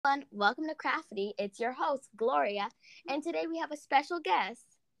everyone. Welcome to Crafty. It's your host, Gloria, and today we have a special guest,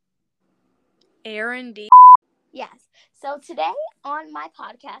 Aaron D. Yes. So today on my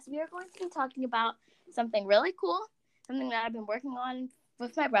podcast, we are going to be talking about something really cool, something that I've been working on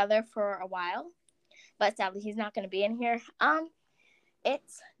with my brother for a while, but sadly he's not going to be in here.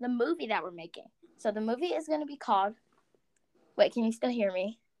 It's the movie that we're making. So the movie is going to be called. Wait, can you still hear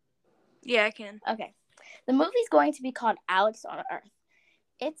me? Yeah, I can. Okay. The movie's going to be called Alex on Earth.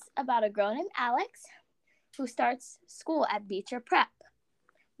 It's about a girl named Alex who starts school at Beecher Prep.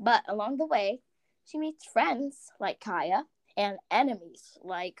 But along the way, she meets friends like Kaya and enemies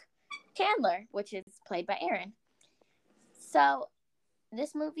like Chandler, which is played by Aaron. So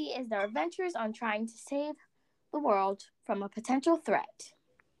this movie is their adventures on trying to save the world from a potential threat.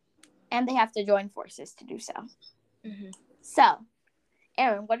 And they have to join forces to do so. Mm-hmm. So,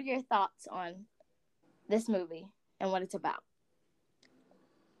 Aaron, what are your thoughts on this movie and what it's about?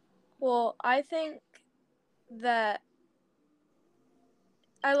 Well, I think that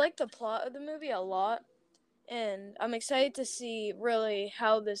I like the plot of the movie a lot, and I'm excited to see really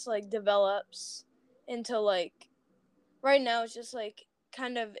how this develops into right now it's just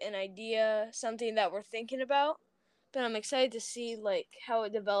kind of an idea, something that we're thinking about, but I'm excited to see how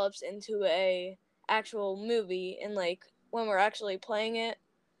it develops into a actual movie, and when we're actually playing it,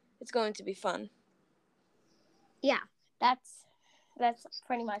 it's going to be fun. Yeah, that's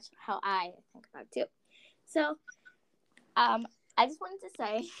pretty much how I think about it too. So, I just wanted to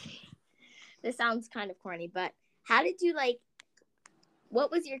say, this sounds kind of corny, but how did you what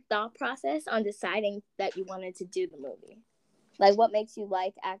was your thought process on deciding that you wanted to do the movie? Like, what makes you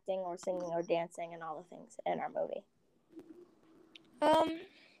like acting or singing or dancing and all the things in our movie?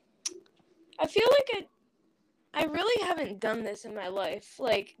 I feel like I really haven't done this in my life,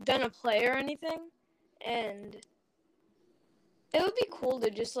 done a play or anything, and it would be cool to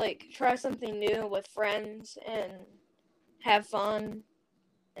just try something new with friends and have fun,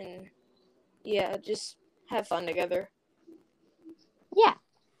 and yeah, just have fun together. Yeah.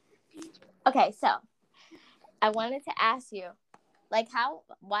 Okay, so I wanted to ask you,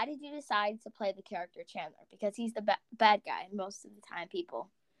 why did you decide to play the character Chandler? Because he's the bad guy, and most of the time people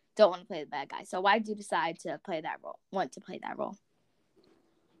don't want to play the bad guy. So why did you decide to play that role?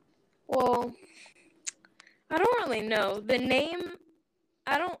 Well, I don't really know. The name,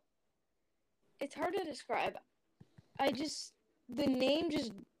 it's hard to describe. The name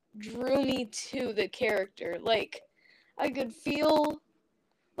just drew me to the character. I could feel,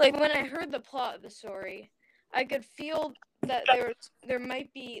 when I heard the plot of the story, I could feel that there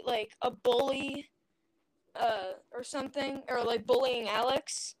might be, a bully, or something, or, bullying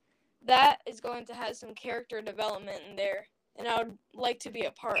Alex. That is going to have some character development in there, and I would like to be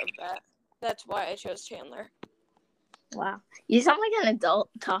a part of that. That's why I chose Chandler. Wow. You sound like an adult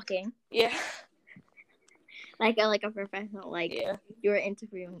talking. Yeah. Like a professional, yeah. You were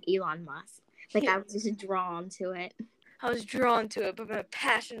interviewing Elon Musk. I was just drawn to it. I was drawn to it, but my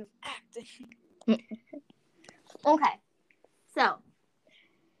passion of acting. Okay. So,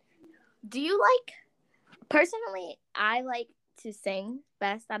 do you personally, I like to sing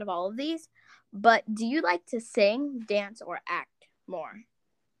best out of all of these, but do you like to sing, dance, or act more?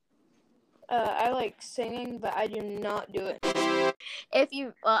 I like singing, but I do not do it.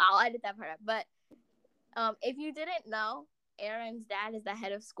 I'll edit that part out, but if you didn't know, Aaron's dad is the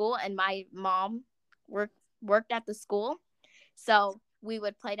head of school, and my mom worked at the school. So we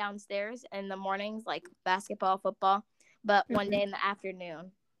would play downstairs in the mornings, like basketball, football. But one day in the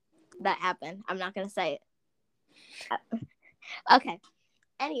afternoon, that happened. I'm not going to say it. Okay.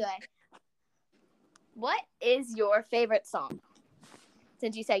 Anyway, what is your favorite song?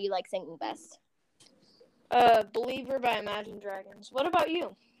 Since you said you like singing best. Believer by Imagine Dragons. What about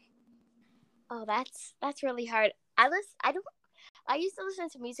you? Oh, that's really hard. I used to listen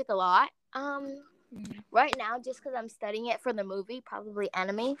to music a lot. Right now, just because I'm studying it for the movie, probably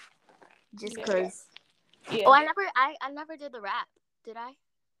Enemy. Just because. Yeah. Oh, I never did the rap. Did I?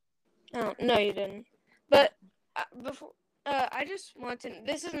 Oh, no, you didn't. But before, I just want to.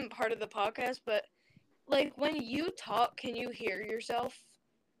 This isn't part of the podcast, but when you talk, can you hear yourself?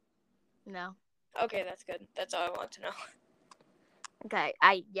 No. Okay, that's good. That's all I want to know. Okay,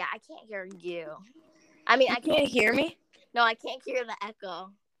 I can't hear you. I mean, I can't hear me? No, I can't hear the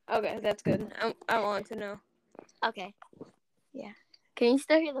echo. Okay, that's good. I want to know. Okay. Yeah. Can you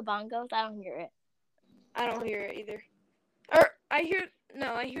still hear the bongos? I don't hear it. I don't hear it either. Or I hear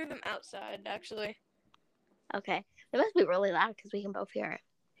them outside, actually. Okay. They must be really loud because we can both hear it.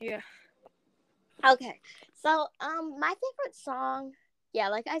 Yeah. Okay. So, my favorite song, yeah,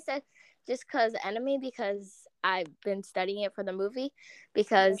 like I said, just because Enemy, because I've been studying it for the movie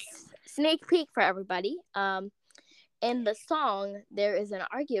because sneak peek for everybody. In the song, there is an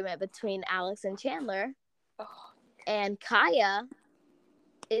argument between Alex and Chandler, and Kaya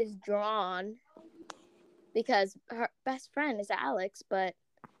is drawn because her best friend is Alex, but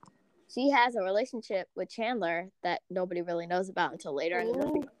she has a relationship with Chandler that nobody really knows about until later in the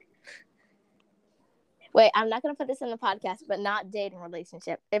movie. Wait, I'm not going to put this in the podcast, but not dating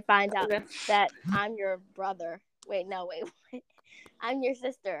relationship. It finds out that I'm your brother. Wait. I'm your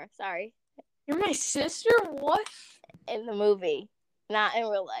sister. Sorry. You're my sister? What? In the movie. Not in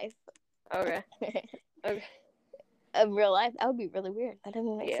real life. Okay. In real life, that would be really weird. That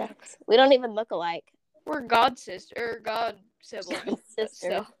doesn't make sense. We don't even look alike. We're god siblings. Sisters.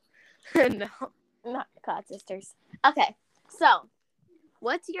 So. No. Not god sisters. Okay, so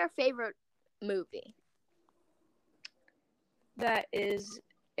what's your favorite movie? That is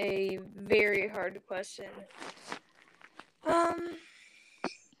a very hard question.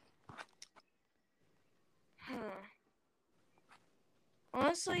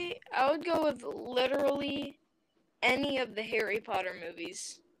 Honestly, I would go with literally any of the Harry Potter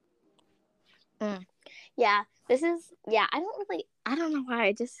movies. Yeah, I don't know why,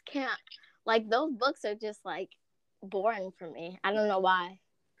 I just can't, like, those books are just, like, boring for me. I don't know why.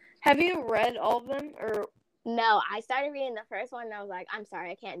 Have you read all of them, or? No, I started reading the first one, and I was like, I'm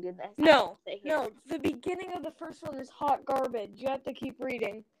sorry, I can't do this. No, the beginning of the first one is hot garbage. You have to keep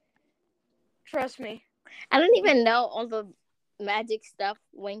reading. Trust me. I don't even know all the magic stuff,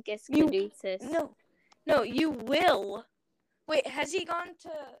 Winkus, Caduceus. No, you will. Wait, has he gone to,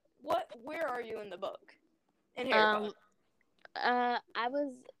 where are you in the book? In Harry Potter?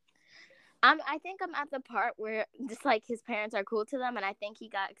 I think I'm at the part where just, like, his parents are cool to them, and I think he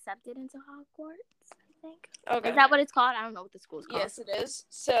got accepted into Hogwarts, I think. Okay. Is that what it's called? I don't know what the school's called. Yes, it is.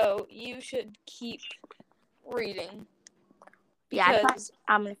 So, you should keep reading. Yeah,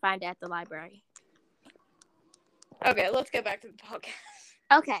 I'm going to find it at the library. Okay, let's get back to the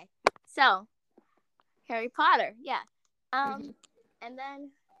podcast. Okay, so, Harry Potter, yeah. And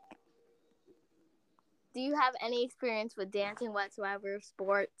then, do you have any experience with dancing whatsoever,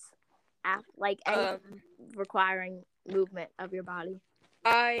 sports, like anything requiring movement of your body?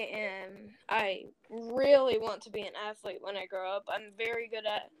 I really want to be an athlete when I grow up. I'm very good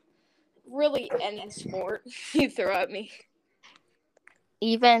at really any sport you throw at me.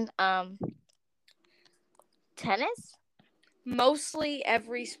 Even, tennis? Mostly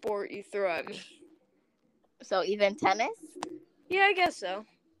every sport you throw at me. So even tennis? Yeah, I guess so.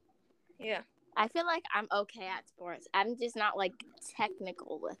 Yeah. I feel like I'm okay at sports. I'm just not, like,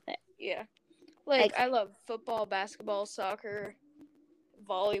 technical with it. Yeah. Like, I love football, basketball, soccer,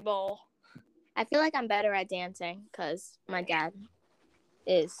 volleyball. I feel like I'm better at dancing because my dad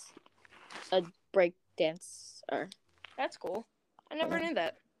is a break dancer. That's cool. I never knew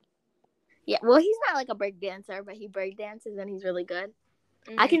that. Yeah, well, he's not, like, a break dancer, but he break dances and he's really good.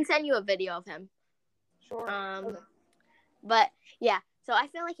 I can send you a video of him. Sure. Okay. But, yeah, so I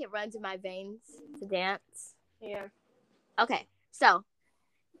feel like it runs in my veins to dance. Yeah. Okay, so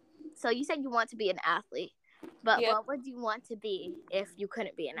you said you want to be an athlete, but what would you want to be if you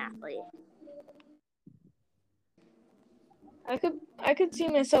couldn't be an athlete? I could see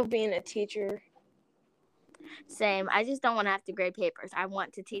myself being a teacher. Same. I just don't want to have to grade papers. I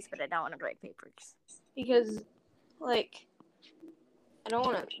want to teach, but I don't want to grade papers. Because, like, I don't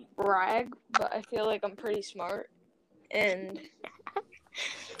want to brag, but I feel like I'm pretty smart. And,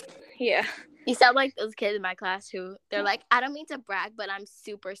 yeah. You sound like those kids in my class who, they're like, I don't mean to brag, but I'm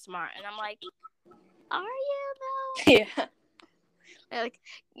super smart. And I'm like, are you, though? Yeah.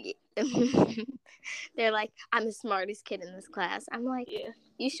 They're like, I'm the smartest kid in this class. I'm like,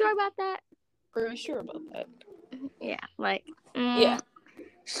 you sure about that? Are you sure about that? Yeah, like, yeah.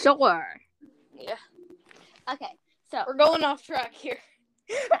 Sure. Yeah. Okay, so. We're going off track here.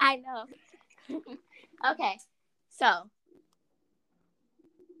 I know. Okay, so.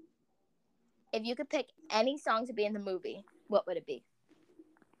 If you could pick any song to be in the movie, what would it be?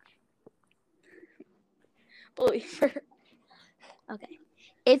 Believer. Okay.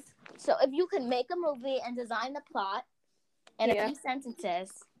 If you could make a movie and design the plot in a few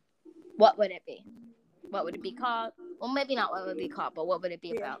sentences, what would it be? What would it be called? Well, maybe not what would it be called, but what would it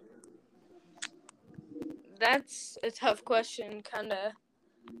be about? That's a tough question, kind of.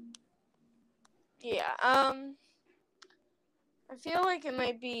 Yeah. I feel like it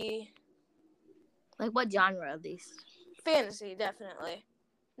might be... Like, what genre of these? Fantasy, definitely.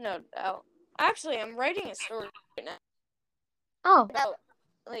 No doubt. Actually, I'm writing a story right now. Oh. About,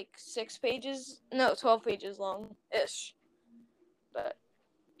 like, 12 pages long-ish. But...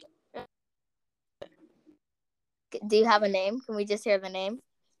 Do you have a name? Can we just hear the name?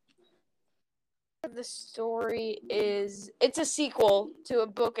 The story is, it's a sequel to a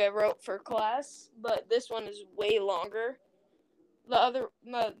book I wrote for class, but this one is way longer. The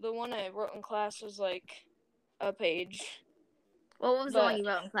one I wrote in class was like a page. Well, what was the one you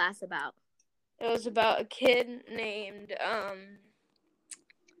wrote in class about? It was about a kid named,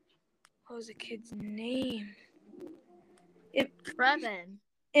 what was the kid's name? Trevin.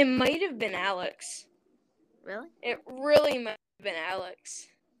 It might have been Alex. Really? It really might have been Alex.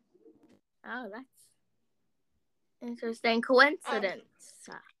 Oh, that's interesting. Coincidence.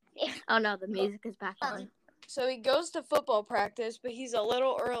 Oh no, the music is back on. So he goes to football practice, but he's a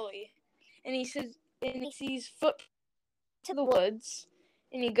little early. And he sees foot to the woods.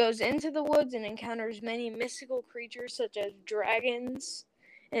 And he goes into the woods and encounters many mystical creatures such as dragons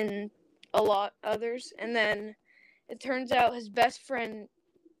and a lot others. And then it turns out his best friend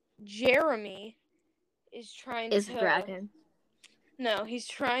Jeremy is trying Is a dragon. No, he's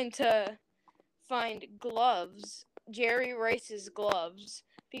trying to find gloves. Jerry Rice's gloves,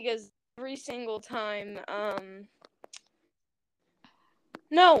 because every single time,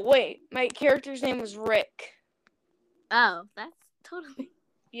 no, wait, my character's name was Rick. Oh, that's totally.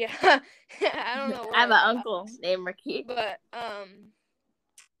 Yeah, I don't know. I have an uncle named Ricky. But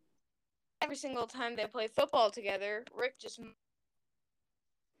every single time they play football together, Rick just.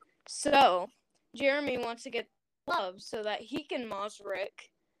 So Jeremy wants to get gloves so that he can moss Rick,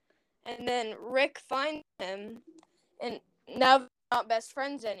 and then Rick finds him, and now they're not best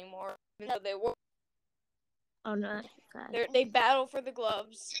friends anymore. No, they were. Oh no, they battle for the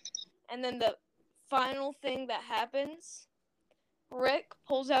gloves, and then the final thing that happens, Rick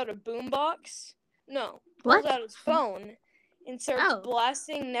pulls out a boombox. No, pulls out his phone and starts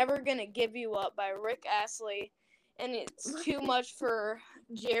blasting "Never Gonna Give You Up" by Rick Astley, and it's too much for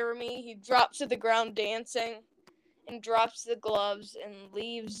Jeremy. He drops to the ground dancing, and drops the gloves and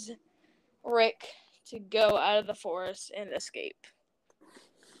leaves Rick to go out of the forest and escape.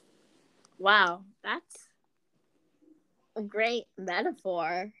 Wow, that's a great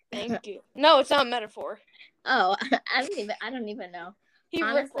metaphor. Thank you. No, it's not a metaphor. Oh, I don't even know. He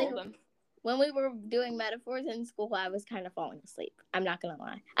honestly, rickrolled him. When we were doing metaphors in school, I was kind of falling asleep. I'm not gonna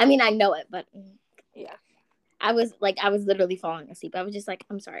lie. I mean, I know it, but yeah, I was literally falling asleep. I was just like,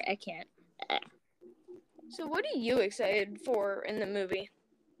 I'm sorry, I can't. So, what are you excited for in the movie?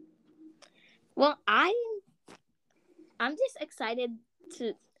 Well, I'm just excited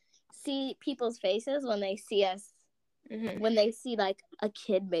to see people's faces when they see us, when they see like a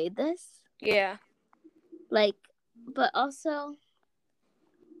kid made this. Yeah. Like, but also,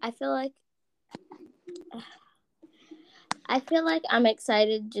 I feel like I'm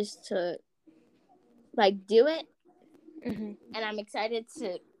excited just to like do it, and I'm excited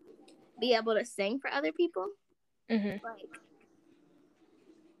to be able to sing for other people, like,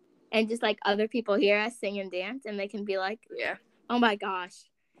 and just like other people hear us sing and dance, and they can be like, yeah, oh my gosh.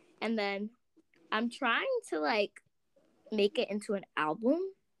 And then I'm trying to like make it into an album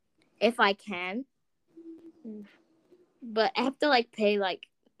if I can, but I have to like pay like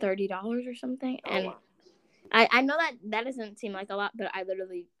 $30 or something, and I know that doesn't seem like a lot, but I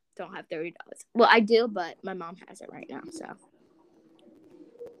literally don't have $30. Well, I do, but my mom has it right now, so.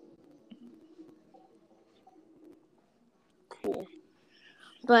 Cool.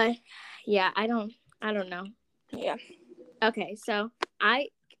 But yeah, I don't know. Yeah. Okay, so I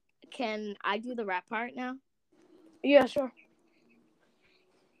do the rap part now? Yeah, sure.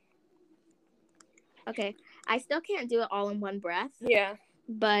 Okay, I still can't do it all in one breath. Yeah.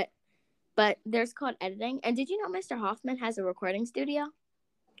 But there's called editing. And did you know Mr. Hoffman has a recording studio?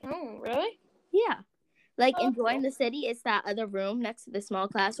 Oh, really? Yeah. Like in Join the City, it's that other room next to the small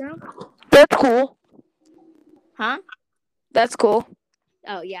classroom. That's cool. Huh? That's cool.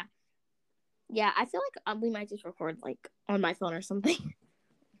 Oh, yeah. Yeah, I feel like we might just record like on my phone or something.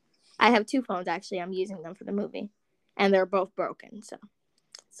 I have 2 phones, actually. I'm using them for the movie. And they're both broken, so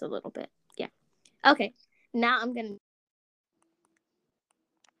it's a little bit. Yeah. Okay. Now I'm going to.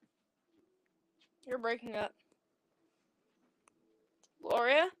 You're breaking up.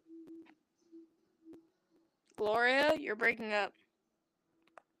 Gloria? Gloria, you're breaking up.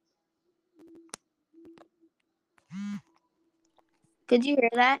 Did you hear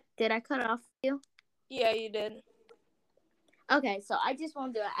that? Did I cut it off you? Yeah, you did. Okay, so I just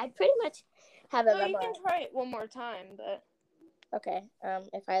won't do it. I pretty much have it memorized. You can try it one more time, but. Okay,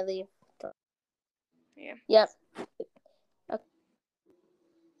 if I leave. Yeah. Yep.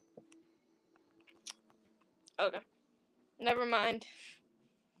 Okay. Never mind.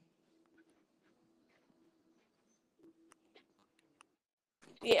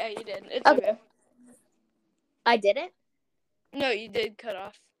 Yeah, you did. It's okay. I didn't? No, you did cut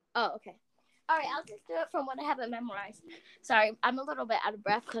off. Oh, okay. All right, I'll just do it from what I haven't memorized. Sorry, I'm a little bit out of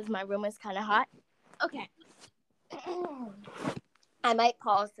breath because my room is kind of hot. Okay. I might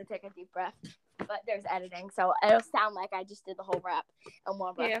pause to take a deep breath, but there's editing, so it'll sound like I just did the whole rap in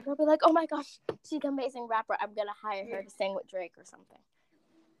one breath. Yeah. I'll be like, oh my gosh, she's an amazing rapper. I'm going to hire her to sing with Drake or something.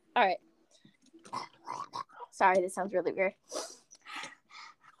 All right. Sorry, this sounds really weird.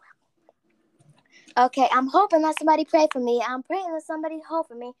 Okay, I'm hoping that somebody pray for me. I'm praying that somebody hope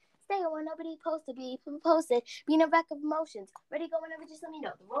for me. Stay where nobody supposed to be posted. Being a wreck of emotions. Ready to go whenever, just let me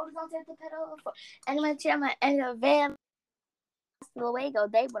know. The road is on to the pedal. And I'm going to my end of the van. The way go,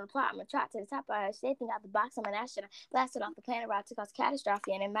 they want to plot. I'm going to trot to the top. I say thing out the box. I'm an astronaut. Blasted off the planet route to cause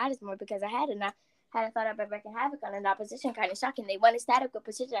catastrophe. And it matters more because I hadn't thought about wreaking havoc on an opposition. Kind of shocking. They want a static with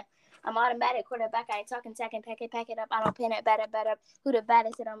precision. I'm automatic. Quarterback. I ain't talking second. Pack it up. I don't pin it. Bet up. Who the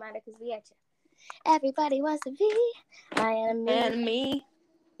baddest? It don't matter because we at you. Everybody wants to be my enemy.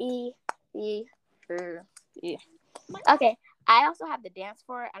 E. Okay, I also have the dance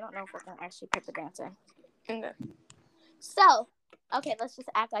for it. I don't know if we're going to actually put the dance in. Okay. So, okay, let's just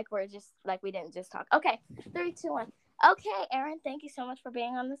act like we're just, like we didn't just talk. Okay, 3, 2, 1. Okay, Aaron, thank you so much for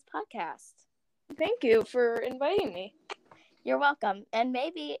being on this podcast. Thank you for inviting me. You're welcome. And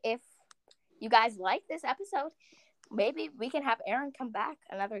maybe if you guys like this episode, maybe we can have Aaron come back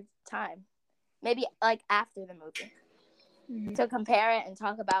another time. Maybe like after the movie to compare it and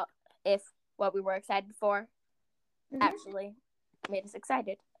talk about if what we were excited for actually made us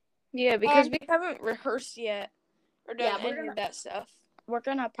excited. Yeah, because we haven't rehearsed yet or done any of that stuff. We're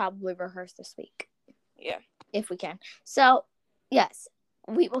going to probably rehearse this week. Yeah. If we can. So, yes,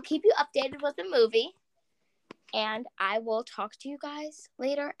 we will keep you updated with the movie. And I will talk to you guys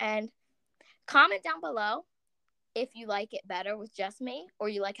later. And comment down below if you like it better with just me or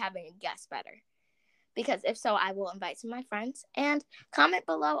you like having a guest better. Because if so, I will invite some of my friends. And comment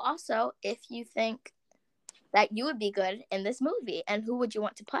below also if you think that you would be good in this movie and who would you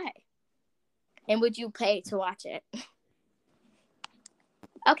want to play? And would you pay to watch it?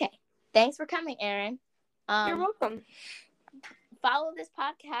 Okay. Thanks for coming, Aaron. You're welcome. Follow this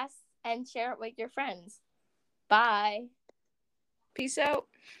podcast and share it with your friends. Bye. Peace out.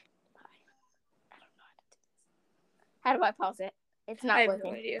 Bye. I don't know how to do this. How do I pause it? It's not working. I have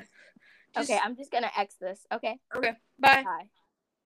no idea. Okay, I'm just going to X this. Okay? Okay. Bye. Bye.